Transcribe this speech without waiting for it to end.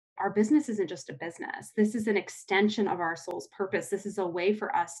our business isn't just a business. This is an extension of our soul's purpose. This is a way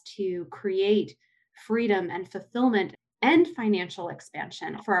for us to create freedom and fulfillment and financial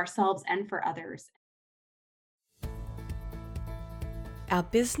expansion for ourselves and for others. Our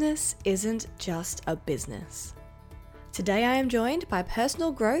business isn't just a business. Today I am joined by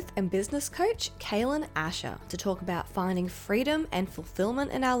personal growth and business coach Cailen Ascher to talk about finding freedom and fulfillment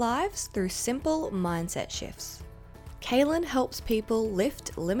in our lives through simple mindset shifts. Cailen helps people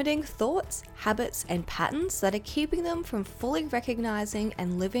lift limiting thoughts, habits, and patterns that are keeping them from fully recognizing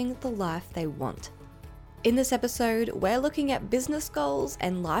and living the life they want. In this episode, we're looking at business goals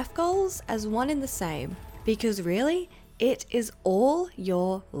and life goals as one and the same, because really, it is all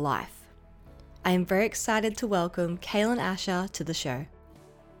your life. I am very excited to welcome Cailen Ascher to the show.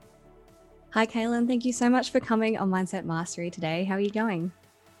 Hi, Cailen. Thank you so much for coming on Mindset Mastery today. How are you going?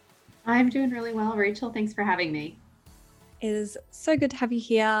 I'm doing really well, Rachel. Thanks for having me. It is so good to have you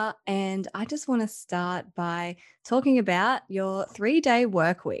here. And I just want to start by talking about your 3-day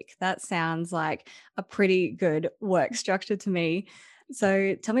work week. That sounds like a pretty good work structure to me.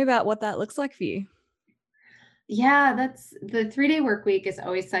 So tell me about what that looks like for you. Yeah, that's the 3-day work week is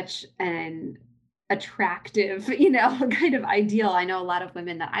always such an attractive, kind of ideal. I know a lot of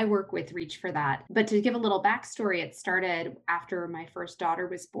women that I work with reach for that. But to give a little backstory, it started after my first daughter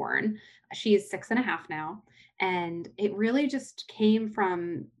was born. She is 6.5 now. And it really just came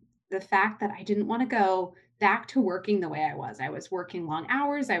from the fact that I didn't want to go back to working the way I was. I was working long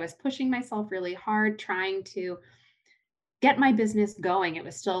hours. I was pushing myself really hard, trying to get my business going. It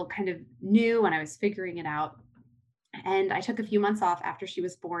was still kind of new and I was figuring it out. And I took a few months off after she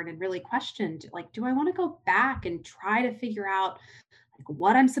was born and really questioned, like, do I want to go back and try to figure out like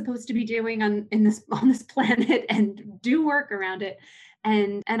what I'm supposed to be doing on this planet and do work around it?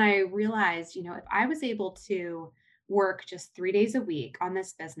 And I realized, if I was able to work just 3 days a week on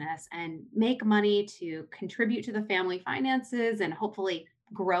this business and make money to contribute to the family finances and hopefully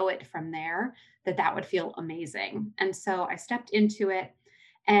grow it from there, that would feel amazing. And so I stepped into it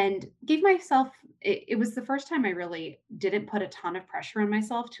and gave myself it was the first time I really didn't put a ton of pressure on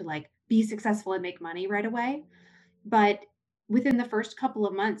myself to like be successful and make money right away. But within the first couple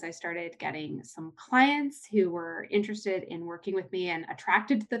of months, I started getting some clients who were interested in working with me and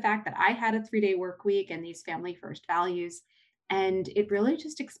attracted to the fact that I had a 3-day work week and these family first values. And it really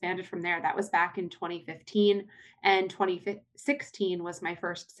just expanded from there. That was back in 2015. And 2016 was my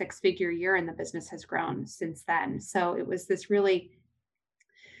first 6-figure year, and the business has grown since then. So it was this really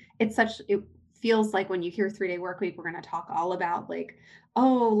it feels like when you hear 3-day work week, we're going to talk all about like,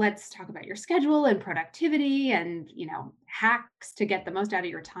 oh, let's talk about your schedule and productivity and, hacks to get the most out of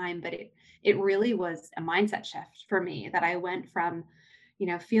your time. But it really was a mindset shift for me that I went from,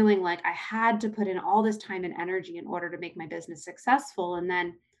 feeling like I had to put in all this time and energy in order to make my business successful. And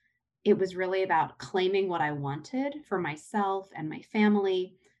then it was really about claiming what I wanted for myself and my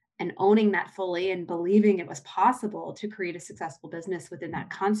family and owning that fully and believing it was possible to create a successful business within that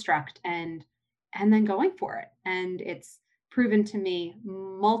construct and then going for it. And it's proven to me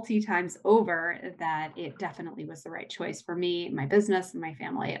multi times over that it definitely was the right choice for me, my business, and my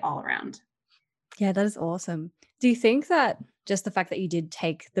family all around. Yeah, that is awesome. Do you think that just the fact that you did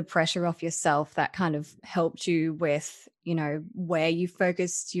take the pressure off yourself, that kind of helped you with, where you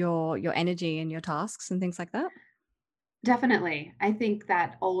focused your energy and your tasks and things like that? Definitely. I think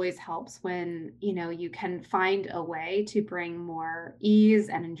that always helps when, you can find a way to bring more ease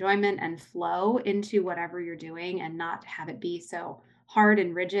and enjoyment and flow into whatever you're doing and not have it be so hard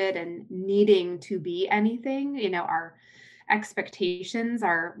and rigid and needing to be anything. Our expectations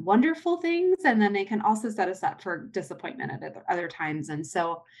are wonderful things, and then they can also set us up for disappointment at other times. And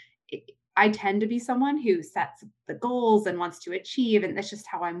so I tend to be someone who sets the goals and wants to achieve, and that's just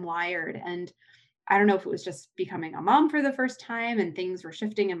how I'm wired. And I don't know if it was just becoming a mom for the first time and things were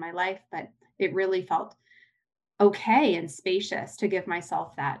shifting in my life, but it really felt okay and spacious to give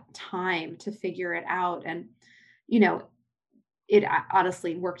myself that time to figure it out. And, you know, it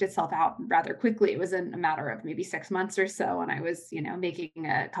honestly worked itself out rather quickly. It was in a matter of maybe 6 months or so. And I was, making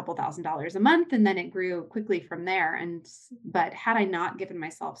a couple $1,000s a month, and then it grew quickly from there. But had I not given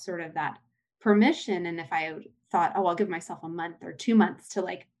myself sort of that permission, and if I thought, oh, I'll give myself a month or 2 months to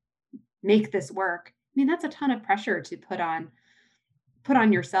like make this work. I mean, that's a ton of pressure to put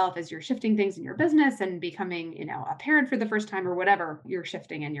on yourself as you're shifting things in your business and becoming, a parent for the first time or whatever you're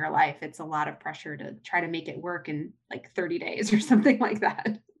shifting in your life. It's a lot of pressure to try to make it work in like 30 days or something like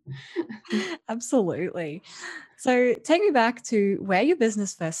that. Absolutely. So take me back to where your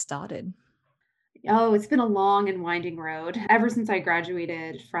business first started. Oh, it's been a long and winding road. Ever since I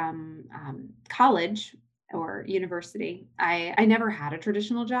graduated from college, or university, I never had a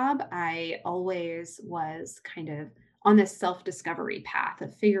traditional job. I always was kind of on this self-discovery path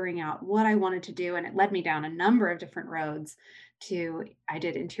of figuring out what I wanted to do, and it led me down a number of different roads to I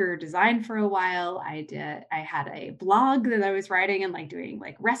did interior design for a while. I had a blog that I was writing and like doing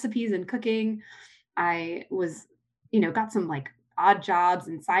like recipes and cooking. I was, got some like odd jobs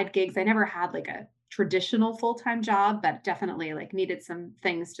and side gigs. I never had like a traditional full-time job, but definitely like needed some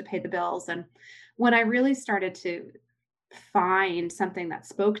things to pay the bills. And when I really started to find something that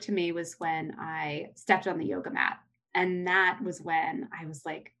spoke to me was when I stepped on the yoga mat. And that was when I was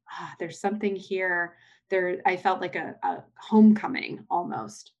like, ah, there's something here. I felt like a homecoming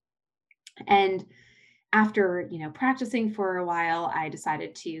almost. And after, practicing for a while, I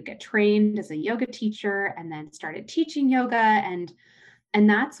decided to get trained as a yoga teacher and then started teaching yoga. And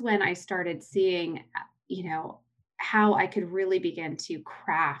that's when I started seeing, you know, how I could really begin to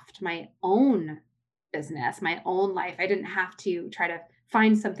craft my own business, my own life. I didn't have to try to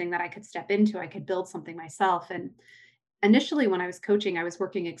find something that I could step into. I could build something myself. And initially, when I was coaching, I was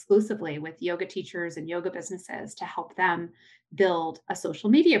working exclusively with yoga teachers and yoga businesses to help them build a social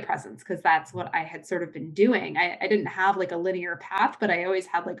media presence because that's what I had sort of been doing. I didn't have like a linear path, but I always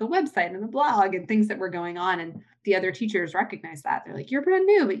had like a website and a blog and things that were going on. And the other teachers recognized that. They're like, you're brand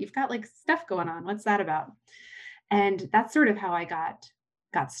new, but you've got like stuff going on. What's that about? And that's sort of how I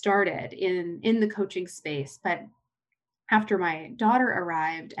got started in the coaching space. But after my daughter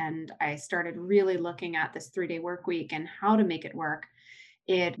arrived and I started really looking at this 3-day work week and how to make it work,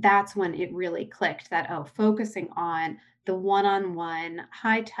 that's when it really clicked that, oh, focusing on the one-on-one,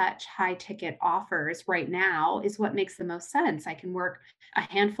 high touch, high ticket offers right now is what makes the most sense. I can work a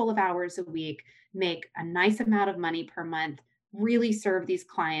handful of hours a week, make a nice amount of money per month, really serve these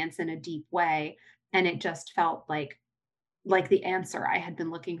clients in a deep way. And it just felt like the answer I had been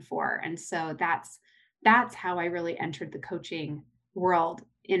looking for. And so that's how I really entered the coaching world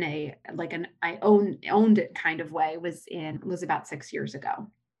in a like an I owned it kind of way was about 6 years ago.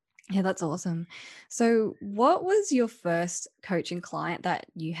 Yeah, that's awesome. So, what was your first coaching client that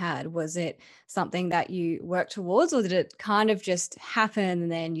you had? Was it something that you worked towards, or did it kind of just happen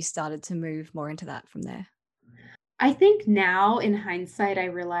and then you started to move more into that from there? I think now in hindsight, I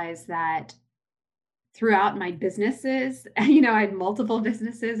realize that throughout my businesses, I had multiple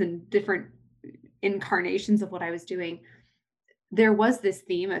businesses and different incarnations of what I was doing. There was this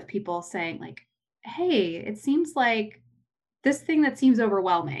theme of people saying like, "Hey, it seems like this thing that seems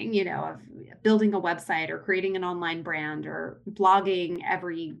overwhelming, of building a website or creating an online brand or blogging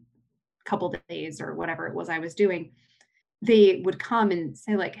every couple days or whatever it was I was doing." They would come and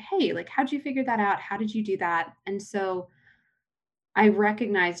say like, "Hey, like how'd you figure that out? How did you do that?" And so I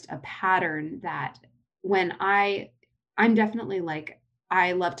recognized a pattern that when I'm definitely like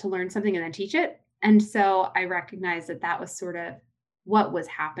I love to learn something and then teach it. And so I recognized that that was sort of what was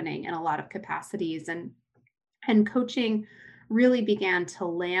happening in a lot of capacities and coaching really began to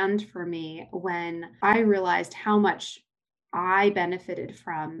land for me when I realized how much I benefited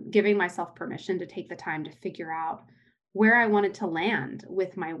from giving myself permission to take the time to figure out where I wanted to land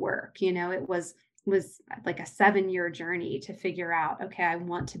with my work. It was like a 7-year journey to figure out, okay, I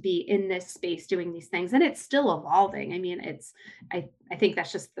want to be in this space doing these things. And it's still evolving. I mean, I think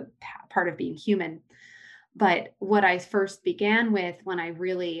that's just the part of being human. But what I first began with when I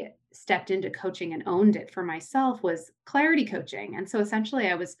really stepped into coaching and owned it for myself was clarity coaching. And so essentially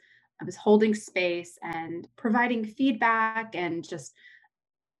I was holding space and providing feedback and just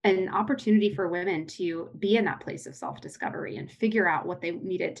an opportunity for women to be in that place of self-discovery and figure out what they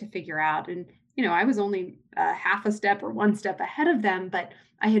needed to figure out. And I was only half a step or one step ahead of them, but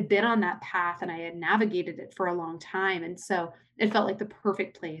I had been on that path and I had navigated it for a long time, and so it felt like the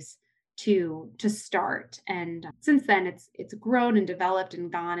perfect place to start. And since then, it's grown and developed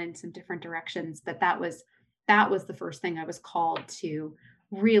and gone in some different directions. But that was the first thing I was called to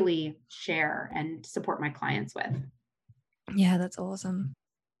really share and support my clients with. Yeah, that's awesome.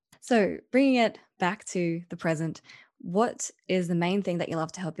 So, bringing it back to the present, what is the main thing that you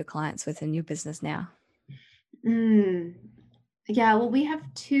love to help your clients with in your business now? Mm. Yeah, well, we have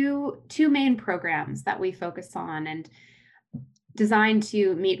two main programs that we focus on and designed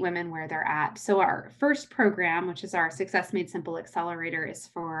to meet women where they're at. So our first program, which is our Success Made Simple Accelerator, is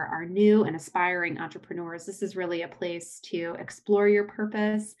for our new and aspiring entrepreneurs. This is really a place to explore your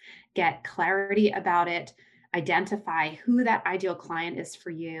purpose, get clarity about it, identify who that ideal client is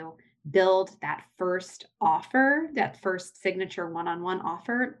for you, build that first offer, that first signature one-on-one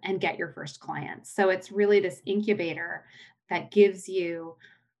offer, and get your first clients. So it's really this incubator that gives you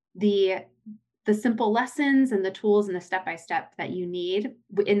the the simple lessons and the tools and the step by step that you need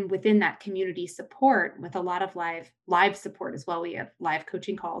within that community support with a lot of live support as well. We have live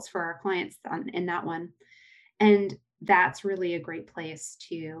coaching calls for our clients in that one, and that's really a great place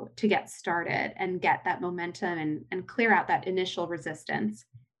to get started and get that momentum and clear out that initial resistance.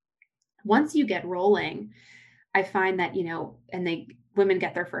 Once you get rolling, I find that, and women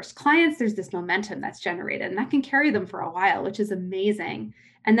get their first clients, there's this momentum that's generated and that can carry them for a while, which is amazing.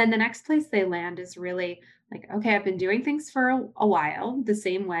 And then the next place they land is really like, okay, I've been doing things for a while the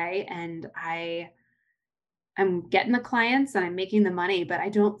same way, and I'm getting the clients and I'm making the money, but I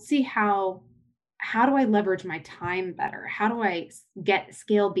don't see how do I leverage my time better? How do I get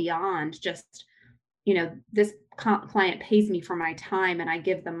scale beyond just, this client pays me for my time and I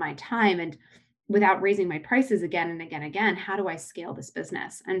give them my time, and without raising my prices again and again and again, how do I scale this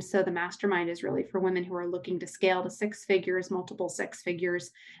business? And so the mastermind is really for women who are looking to scale to six figures, multiple six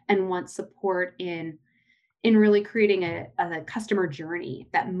figures, and want support in really creating a customer journey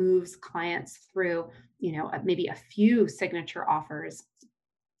that moves clients through, maybe a few signature offers.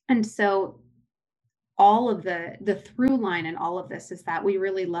 And so all of the through line in all of this is that we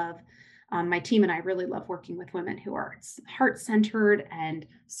really love, my team and I really love working with women who are heart centered and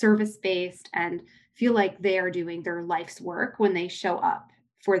service based and feel like they are doing their life's work when they show up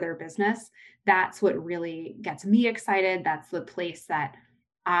for their business. That's what really gets me excited. That's the place that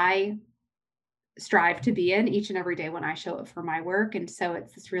I strive to be in each and every day when I show up for my work. And so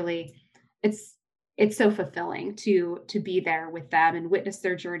it's it's so fulfilling to be there with them and witness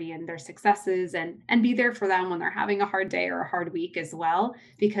their journey and their successes, and be there for them when they're having a hard day or a hard week as well,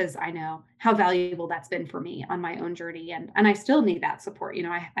 because I know how valuable that's been for me on my own journey, and I still need that support.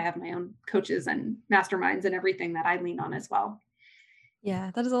 I have my own coaches and masterminds and everything that I lean on as well. Yeah,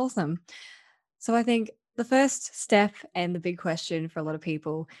 that is awesome. So I think the first step and the big question for a lot of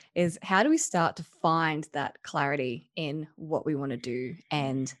people is, how do we start to find that clarity in what we want to do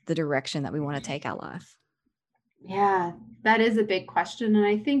and the direction that we want to take our life? Yeah, that is a big question. And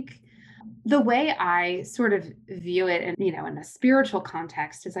I think the way I sort of view it, and in a spiritual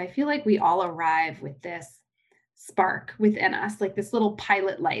context, is I feel like we all arrive with this spark within us, like this little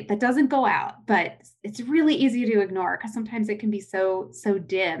pilot light that doesn't go out, but it's really easy to ignore because sometimes it can be so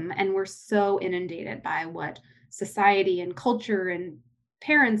dim, and we're so inundated by what society and culture and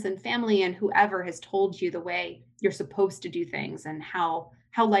parents and family and whoever has told you the way you're supposed to do things and how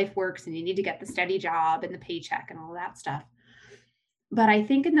life works, and you need to get the steady job and the paycheck and all of that stuff. But I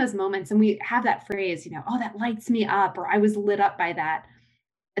think in those moments, and we have that phrase, oh, that lights me up, or I was lit up by that,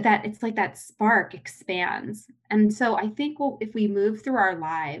 that it's like that spark expands. And so I think, well, if we move through our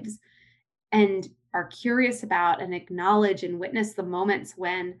lives and are curious about and acknowledge and witness the moments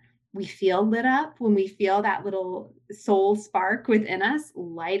when we feel lit up, when we feel that little soul spark within us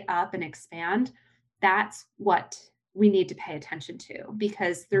light up and expand, that's what we need to pay attention to,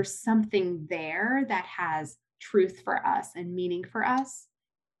 because there's something there that has truth for us and meaning for us.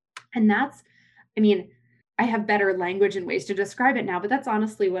 And that's, I mean, I have better language and ways to describe it now, but that's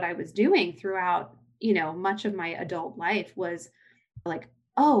honestly what I was doing throughout, much of my adult life, was like,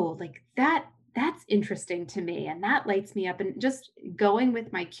 oh, like that's interesting to me and that lights me up, and just going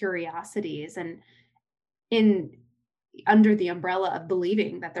with my curiosities and in under the umbrella of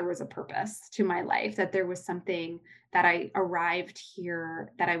believing that there was a purpose to my life, that there was something that I arrived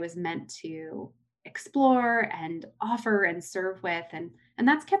here that I was meant to explore and offer and serve with. And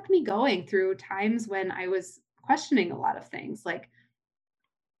that's kept me going through times when I was questioning a lot of things, like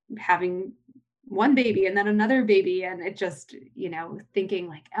having one baby and then another baby, and it just, thinking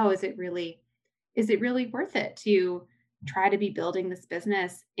like, oh, is it really worth it to try to be building this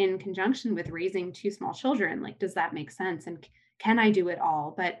business in conjunction with raising two small children? Like, does that make sense? And can I do it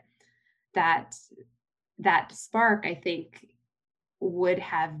all? But that that spark, I think, would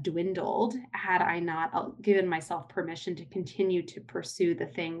have dwindled had I not given myself permission to continue to pursue the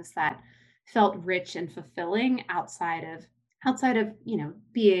things that felt rich and fulfilling outside of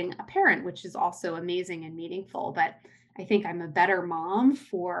being a parent, which is also amazing and meaningful. But I think I'm a better mom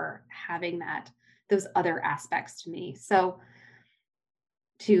for having those other aspects to me. So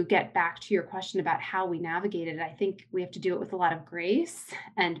to get back to your question about how we navigate it, I think we have to do it with a lot of grace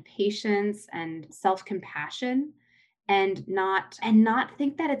and patience and self-compassion, and not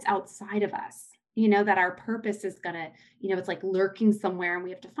think that it's outside of us. That our purpose is gonna, it's like lurking somewhere and we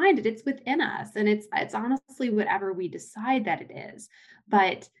have to find it. It's within us. And it's honestly whatever we decide that it is.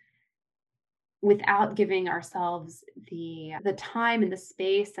 But without giving ourselves the time and the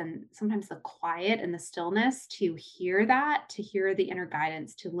space and sometimes the quiet and the stillness to hear that, to hear the inner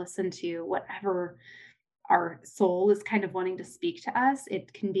guidance, to listen to whatever our soul is kind of wanting to speak to us,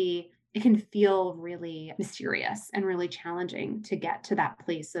 it can be it can feel really mysterious and really challenging to get to that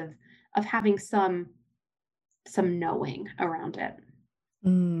place of having some knowing around it.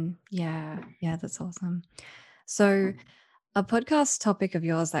 Yeah, yeah, that's awesome. So, a podcast topic of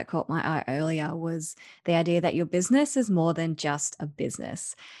yours that caught my eye earlier was the idea that your business is more than just a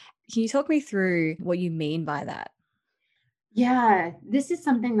business. Can you talk me through what you mean by that? Yeah, this is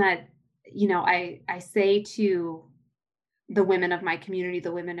something that, I say to the women of my community,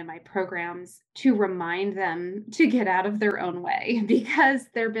 the women in my programs, to remind them to get out of their own way because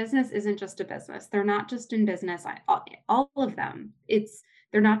their business isn't just a business. They're not just in business, all of them.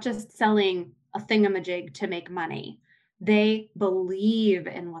 They're not just selling a thingamajig to make money. They believe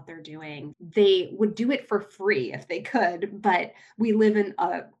in what they're doing. They would do it for free if they could, but we live in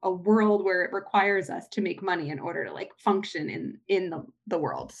a world where it requires us to make money in order to like function in the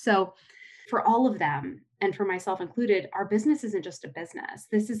world. So for all of them, and for myself included, our business isn't just a business.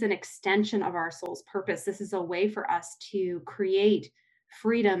 This is an extension of our soul's purpose. This is a way for us to create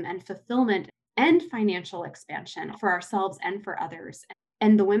freedom and fulfillment and financial expansion for ourselves and for others.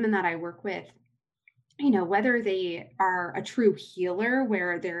 And the women that I work with, whether they are a true healer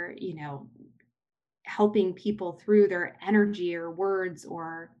where they're, helping people through their energy or words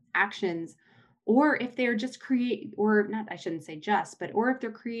or actions, or if they're just create or not, I shouldn't say just, but or if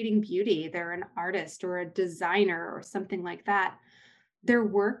they're creating beauty, they're an artist or a designer or something like that, their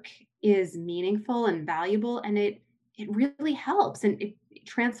work is meaningful and valuable, and it really helps, and it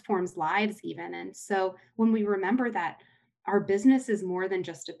transforms lives even. And so when we remember that our business is more than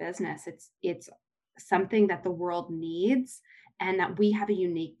just a business, it's something that the world needs, and that we have a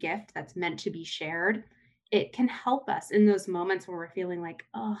unique gift that's meant to be shared, it can help us in those moments where we're feeling like,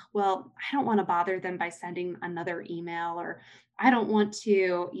 oh well, I don't want to bother them by sending another email, or I don't want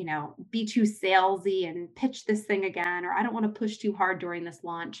to, be too salesy and pitch this thing again, or I don't want to push too hard during this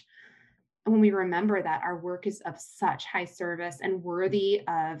launch. And when we remember that our work is of such high service and worthy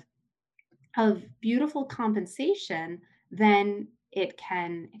of beautiful compensation, then it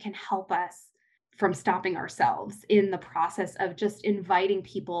can help us from stopping ourselves in the process of just inviting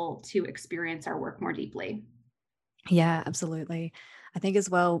people to experience our work more deeply. Yeah, absolutely. I think as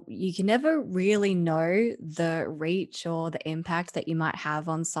well, you can never really know the reach or the impact that you might have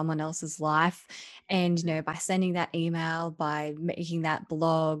on someone else's life. And, by sending that email, by making that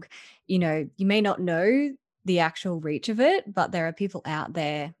blog, you may not know the actual reach of it, but there are people out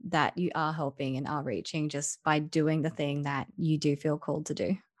there that you are helping and are reaching just by doing the thing that you do feel called to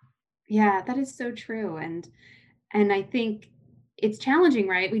do. Yeah, that is so true. And I think it's challenging,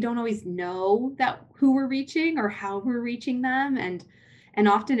 right? We don't always know that who we're reaching or how we're reaching them, and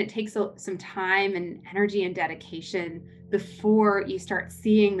often it takes some time and energy and dedication before you start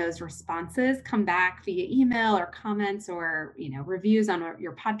seeing those responses come back via email or comments or, reviews on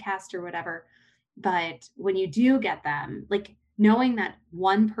your podcast or whatever. But when you do get them, like knowing that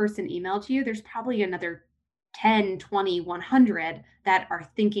one person emailed you, there's probably another 10, 20, 100 that are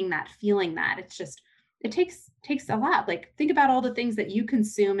thinking that, feeling that. It's just it takes a lot. Like think about all the things that you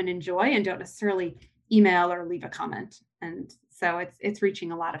consume and enjoy and don't necessarily email or leave a comment. And so it's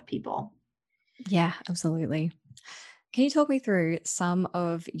reaching a lot of people. Yeah, absolutely. Can you talk me through some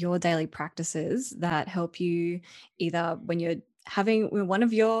of your daily practices that help you either when you're having one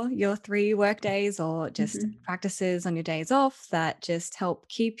of your 3 work days or just Mhm. practices on your days off that just help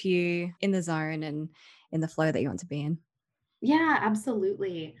keep you in the zone and in the flow that you want to be in? Yeah,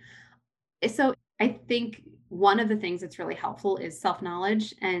 absolutely. So I think one of the things that's really helpful is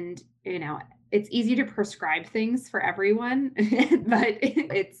self-knowledge. And, it's easy to prescribe things for everyone, but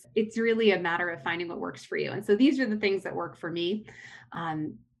it's really a matter of finding what works for you. And so these are the things that work for me.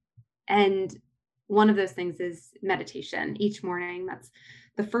 Um, And one of those things is meditation each morning. That's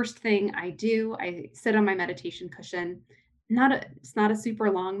the first thing I do. I sit on my meditation cushion. It's not a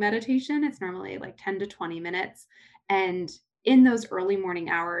super long meditation. It's normally like 10 to 20 minutes. And in those early morning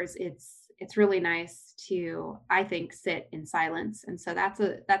hours, it's really nice to, I think, sit in silence. And so that's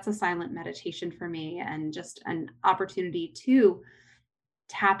a silent meditation for me, and just an opportunity to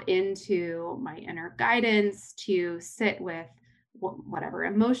tap into my inner guidance, to sit with whatever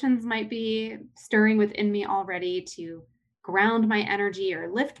emotions might be stirring within me already, to ground my energy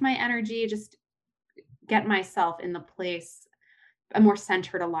or lift my energy, just get myself in the place, a more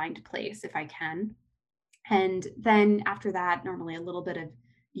centered, aligned place if I can. And then after that, normally a little bit of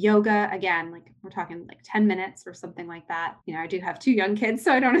yoga. Again, like we're talking like 10 minutes or something like that. I do have 2 young kids,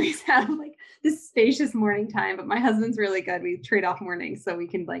 so I don't always have like this spacious morning time, but my husband's really good. We trade off mornings so we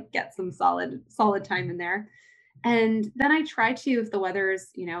can like get some solid time in there. And then I try to, if the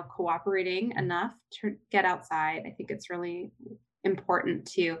weather's, cooperating enough, to get outside. I think it's really important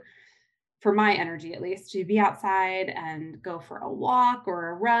to for my energy at least, to be outside and go for a walk or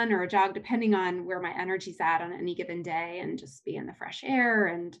a run or a jog, depending on where my energy's at on any given day, and just be in the fresh air.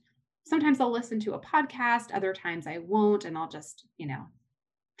 And sometimes I'll listen to a podcast, other times I won't, and I'll just,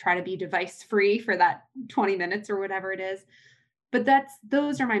 try to be device free for that 20 minutes or whatever it is. But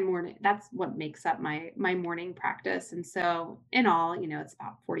those are my morning. That's what makes up my morning practice. And so in all, it's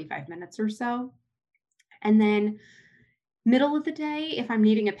about 45 minutes or so. And then middle of the day, if I'm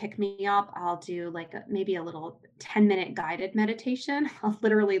needing a pick me up, I'll do like maybe a little 10-minute guided meditation. I'll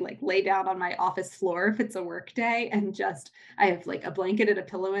literally like lay down on my office floor if it's a work day, and just, I have like a blanket and a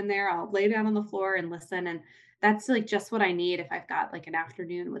pillow in there. I'll lay down on the floor and listen. And that's like just what I need if I've got like an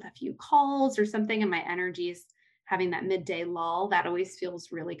afternoon with a few calls or something and my energy's having that midday lull. That always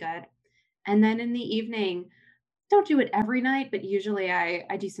feels really good. And then in the evening, don't do it every night, but usually I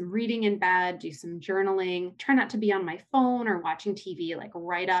do some reading in bed, do some journaling, try not to be on my phone or watching TV like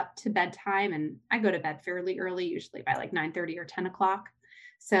right up to bedtime. And I go to bed fairly early, usually by like 9:30 or 10 o'clock.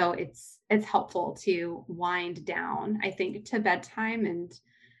 So it's helpful to wind down, I think, to bedtime. And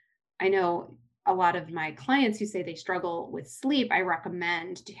I know a lot of my clients who say they struggle with sleep, I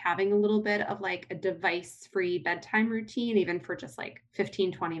recommend to having a little bit of like a device free bedtime routine, even for just like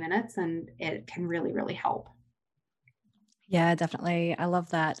 15, 20 minutes. And it can really, really help. Yeah, definitely. I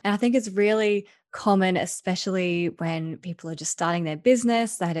love that. And I think it's really common, especially when people are just starting their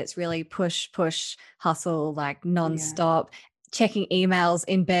business, that it's really push, push, hustle, like Yeah. nonstop, checking emails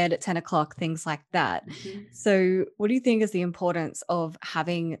in bed at 10 o'clock, things like that. Mhm. So, what do you think is the importance of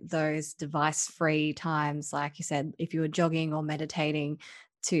having those device free times, like you said, if you were jogging or meditating,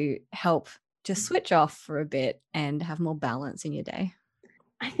 to help just switch off for a bit and have more balance in your day?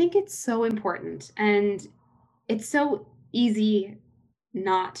 I think it's so important, and it's so easy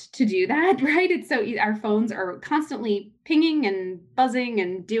not to do that, right? It's so our phones are constantly pinging and buzzing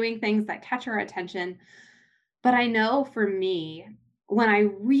and doing things that catch our attention. But I know for me, when I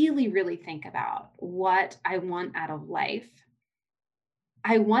really, really think about what I want out of life,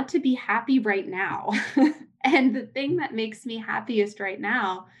 I want to be happy right now. And the thing that makes me happiest right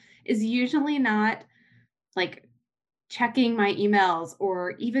now is usually not like checking my emails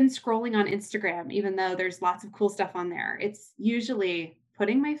or even scrolling on Instagram, even though there's lots of cool stuff on there. It's usually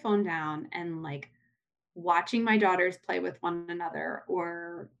putting my phone down and like watching my daughters play with one another,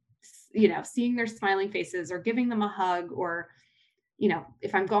 or, seeing their smiling faces or giving them a hug, or,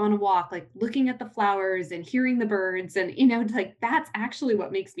 if I'm going on a walk, like looking at the flowers and hearing the birds. And, like that's actually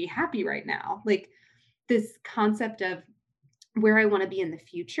what makes me happy right now. Like this concept of where I want to be in the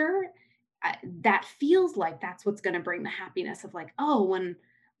future, that feels like that's what's going to bring the happiness of like, oh, when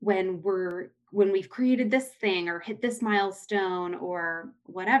we've created this thing or hit this milestone or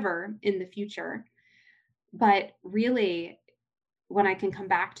whatever in the future. But really, when I can come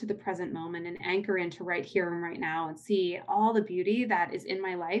back to the present moment and anchor into right here and right now and see all the beauty that is in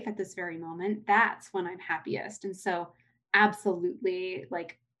my life at this very moment, that's when I'm happiest. And so, absolutely,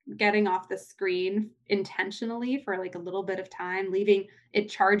 like getting off the screen intentionally for like a little bit of time, leaving it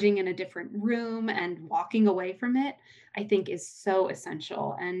charging in a different room and walking away from it, I think is so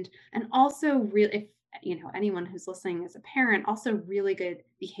essential. And also really, if anyone who's listening as a parent, also really good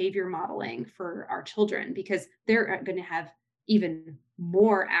behavior modeling for our children, because they're going to have even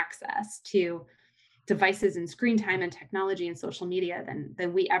more access to devices and screen time and technology and social media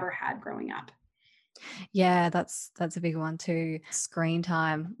than we ever had growing up. Yeah, that's a big one too. Screen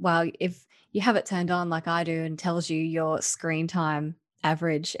time. Well, if you have it turned on like I do and tells you your screen time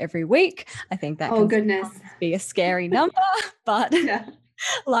average every week, I think that Oh can goodness. sometimes be a scary number, but Yeah.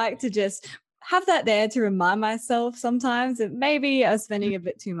 like to just have that there to remind myself sometimes that maybe I'm spending a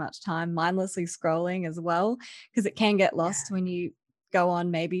bit too much time mindlessly scrolling as well, because it can get Yeah. lost when you go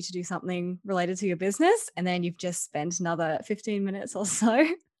on maybe to do something related to your business and then you've just spent another 15 minutes or so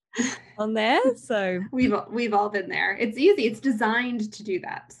on there. So We've all been there. It's easy. It's designed to do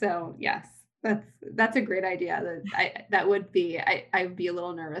that. So yes, that's a great idea. I would be a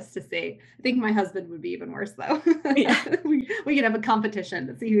little nervous to see. I think my husband would be even worse though. yeah, We could have a competition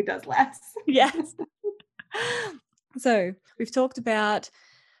to see who does less. yes. So we've talked about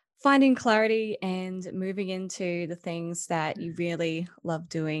finding clarity and moving into the things that you really love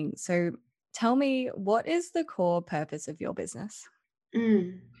doing. So tell me, what is the core purpose of your business?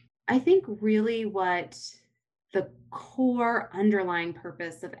 Mm. I think really what the core underlying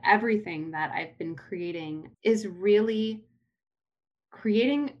purpose of everything that I've been creating is really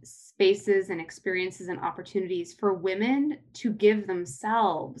creating spaces and experiences and opportunities for women to give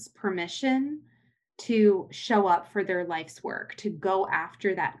themselves permission to show up for their life's work, to go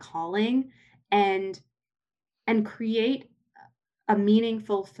after that calling, and create a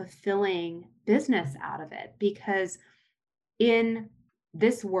meaningful, fulfilling business out of it. Because in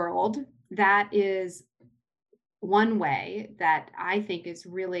this world, that is one way that I think is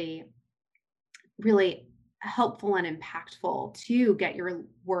really helpful and impactful to get your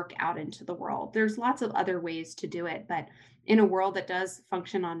work out into the world. There's lots of other ways to do it, but in a world that does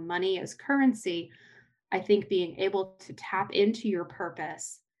function on money as currency, I think being able to tap into your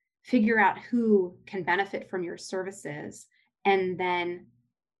purpose, figure out who can benefit from your services, and then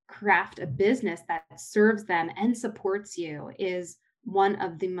craft a business that serves them and supports you is one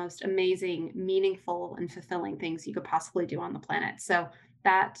of the most amazing, meaningful, and fulfilling things you could possibly do on the planet. So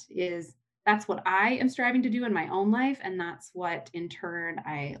that's what I am striving to do in my own life. And that's what in turn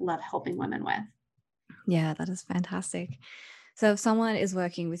I love helping women with. Yeah, that is fantastic. So if someone is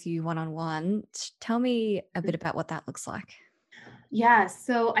working with you one on one, tell me a bit about what that looks like. Yeah,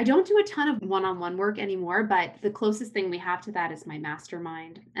 so I don't do a ton of one-on-one work anymore, but the closest thing we have to that is my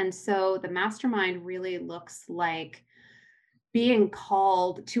mastermind. And so the mastermind really looks like being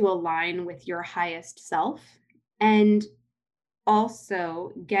called to align with your highest self and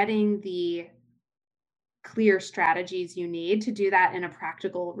also getting the clear strategies you need to do that in a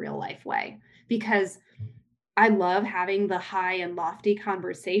practical real life way. Because I love having the high and lofty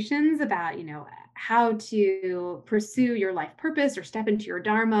conversations about, how to pursue your life purpose or step into your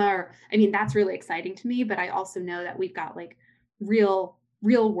dharma or I mean that's really exciting to me, but I also know that we've got like real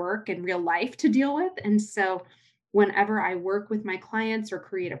work and real life to deal with. And so whenever I work with my clients or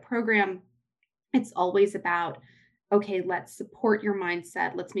create a program, it's always about, okay, let's support your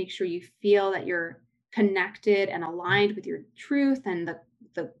mindset. Let's make sure you feel that you're connected and aligned with your truth and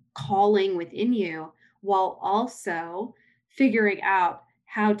the calling within you, while also figuring out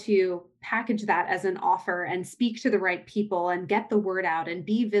how to package that as an offer and speak to the right people and get the word out and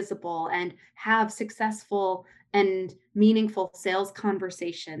be visible and have successful and meaningful sales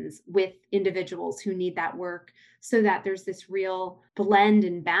conversations with individuals who need that work, so that there's this real blend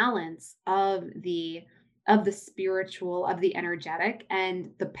and balance of the spiritual, of the energetic,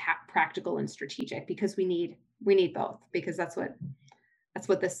 and the practical and strategic, because we need both, because that's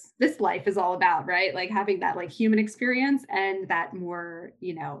what this life is all about, right? Like having that like human experience and that more,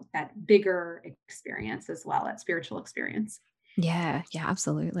 that bigger experience as well, that spiritual experience. Yeah, yeah,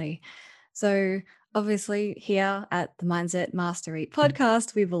 absolutely. So, obviously, here at the Mindset Mastery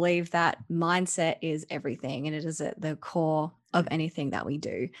podcast, we believe that mindset is everything and it is at the core of anything that we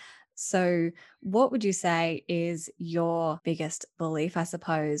do. So, what would you say is your biggest belief, I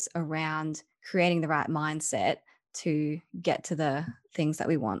suppose, around creating the right mindset to get to the things that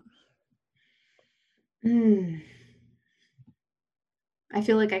we want? Mm. I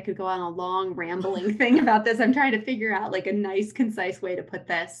feel like I could go on a long rambling thing about this. I'm trying to figure out like a nice, concise way to put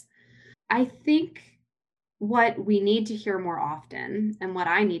this. I think what we need to hear more often, and what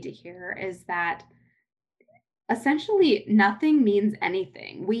I need to hear, is that essentially nothing means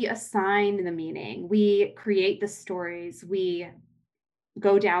anything. We assign the meaning, we create the stories, we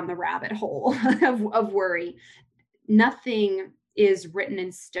go down the rabbit hole of worry. Nothing is written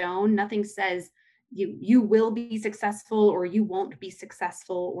in stone. Nothing says you will be successful or you won't be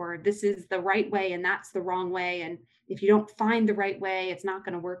successful, or this is the right way and that's the wrong way, and if you don't find the right way it's not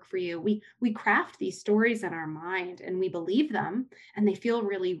going to work for you. We craft these stories in our mind and we believe them, and they feel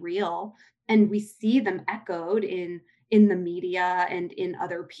really real, and we see them echoed in the media and in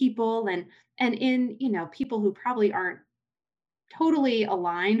other people, and in people who probably aren't totally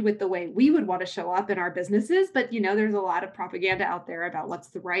aligned with the way we would want to show up in our businesses. But, there's a lot of propaganda out there about what's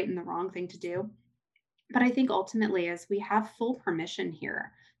the right and the wrong thing to do. But I think ultimately, as we have full permission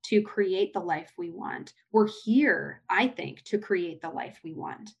here to create the life we want, we're here, I think, to create the life we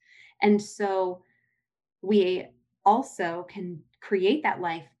want. And so we also can create that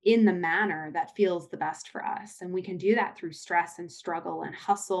life in the manner that feels the best for us. And we can do that through stress and struggle and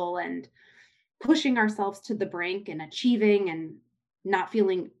hustle and pushing ourselves to the brink and achieving and not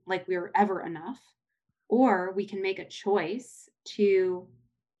feeling like we're ever enough. Or we can make a choice to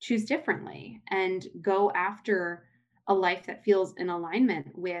choose differently and go after a life that feels in alignment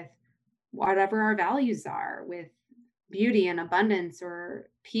with whatever our values are, with beauty and abundance or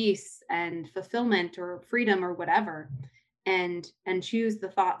peace and fulfillment or freedom or whatever, and choose the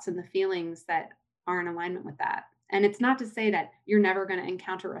thoughts and the feelings that are in alignment with that. And it's not to say that you're never going to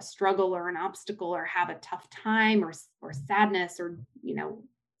encounter a struggle or an obstacle or have a tough time or sadness or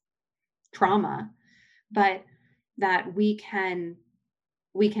trauma, but that we can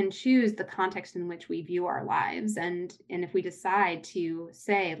choose the context in which we view our lives. And if we decide to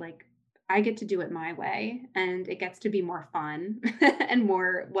say like, I get to do it my way and it gets to be more fun and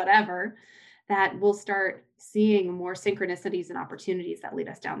more whatever, that we'll start seeing more synchronicities and opportunities that lead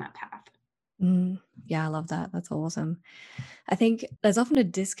us down that path. Yeah, I love that. That's awesome. I think there's often a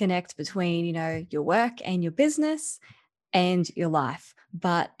disconnect between, your work and your business and your life.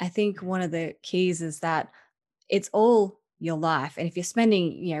 But I think one of the keys is that it's all your life. And if you're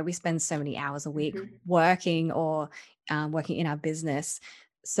spending, we spend so many hours a week Mhm. working or working in our business.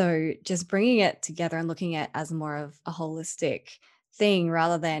 So just bringing it together and looking at it as more of a holistic thing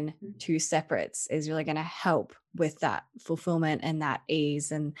rather than two separates is really going to help with that fulfillment and that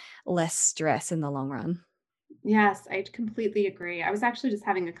ease and less stress in the long run. Yes, I completely agree. I was actually just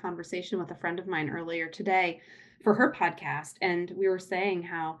having a conversation with a friend of mine earlier today for her podcast, and we were saying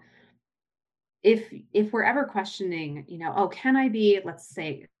how if we're ever questioning, oh, can I be, let's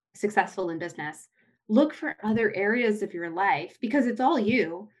say, successful in business, look for other areas of your life because it's all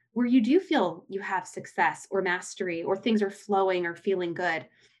you where you do feel you have success or mastery or things are flowing or feeling good.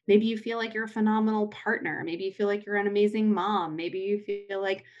 Maybe you feel like you're a phenomenal partner. Maybe you feel like you're an amazing mom. Maybe you feel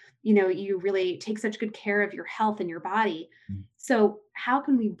like, you really take such good care of your health and your body. So, how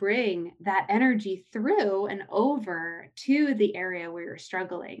can we bring that energy through and over to the area where you're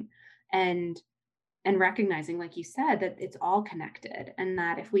struggling? And recognizing, like you said, that it's all connected, and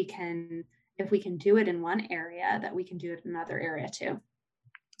that if we can do it in one area, that we can do it in another area too.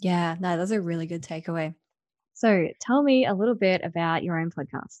 Yeah, no, that's a really good takeaway. So tell me a little bit about your own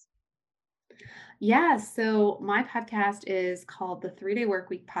podcast. Yeah, so my podcast is called the 3 Day Work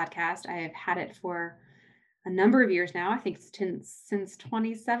Week podcast. I have had it for a number of years now. I think since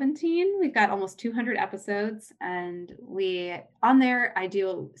 2017. We've got almost 200 episodes, and we on there. I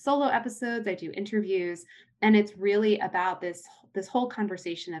do solo episodes, I do interviews, and it's really about this whole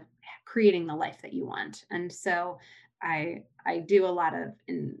conversation of creating the life that you want. And so, I do a lot of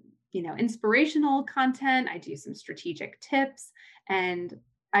inspirational content. I do some strategic tips, and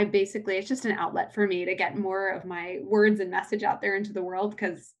I basically it's just an outlet for me to get more of my words and message out there into the world.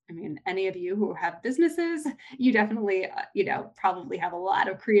 Because I mean, any of you who have businesses, you definitely, probably have a lot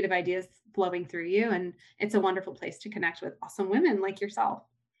of creative ideas flowing through you. And it's a wonderful place to connect with awesome women like yourself.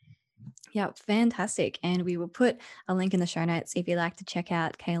 Yeah, fantastic. And we will put a link in the show notes if you'd like to check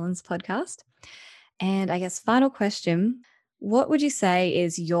out Kaylin's podcast. And I guess, final question, what would you say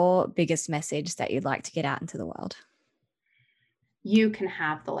is your biggest message that you'd like to get out into the world? You can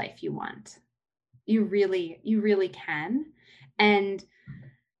have the life you want. You really can. And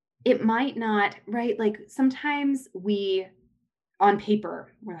it might not, right? Like sometimes on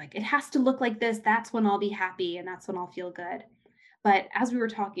paper, we're like, it has to look like this. That's when I'll be happy and that's when I'll feel good. But as we were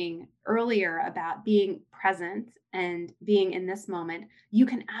talking earlier about being present and being in this moment, you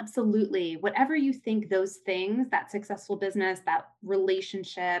can absolutely, whatever you think those things, that successful business, that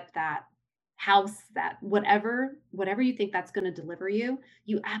relationship, that house, that whatever you think that's going to deliver you,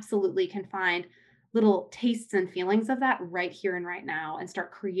 you absolutely can find little tastes and feelings of that right here and right now and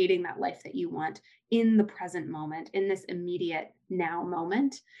start creating that life that you want in the present moment, in this immediate now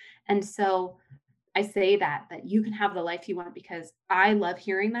moment. And so I say that you can have the life you want because I love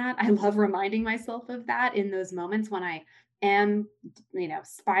hearing that. I love reminding myself of that in those moments when I am,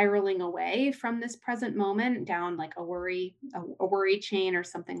 spiraling away from this present moment down like a worry chain or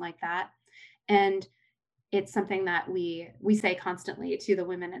something like that. And it's something that we say constantly to the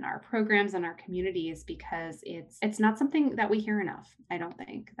women in our programs and our communities because it's not something that we hear enough. I don't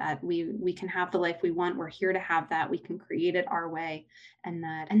think that we can have the life we want. We're here to have that. We can create it our way, and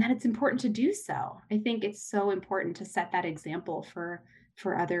that it's important to do so. I think it's so important to set that example for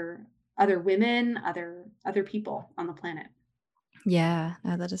other women, other people on the planet. Yeah,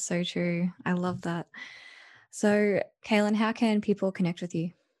 no, that is so true. I love that. So, Kaylin, how can people connect with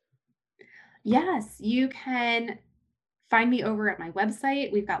you? Yes, you can find me over at my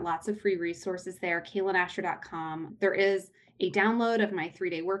website. We've got lots of free resources there, cailenasher.com. There is a download of my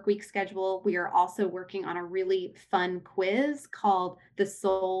 3 Day work week schedule. We are also working on a really fun quiz called the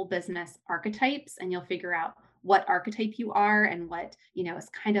Soul Business Archetypes, and you'll figure out what archetype you are and what, is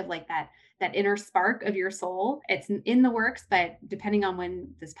kind of like that inner spark of your soul. It's in the works, but depending on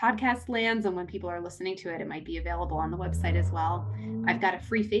when this podcast lands and when people are listening to it, it might be available on the website as well. I've got a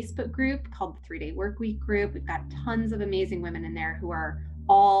free Facebook group called the 3 Day Work Week group. We've got tons of amazing women in there who are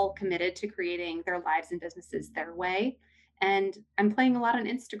all committed to creating their lives and businesses their way. And I'm playing a lot on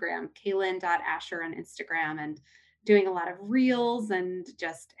Instagram, Cailen.Ascher on Instagram, and doing a lot of reels and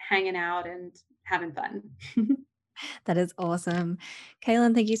just hanging out and having fun. That is awesome.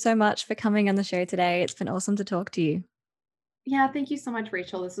 Kaylin, thank you so much for coming on the show today. It's been awesome to talk to you. Yeah, thank you so much,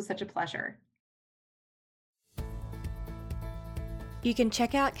 Rachel. This was such a pleasure. You can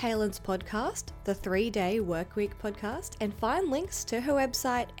check out Cailen's podcast, the 3-Day Workweek podcast, and find links to her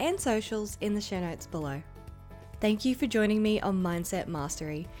website and socials in the show notes below. Thank you for joining me on Mindset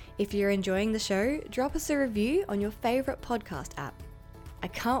Mastery. If you're enjoying the show, drop us a review on your favorite podcast app. I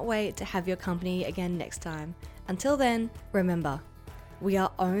can't wait to have your company again next time. Until then, remember, we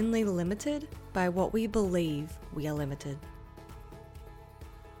are only limited by what we believe we are limited.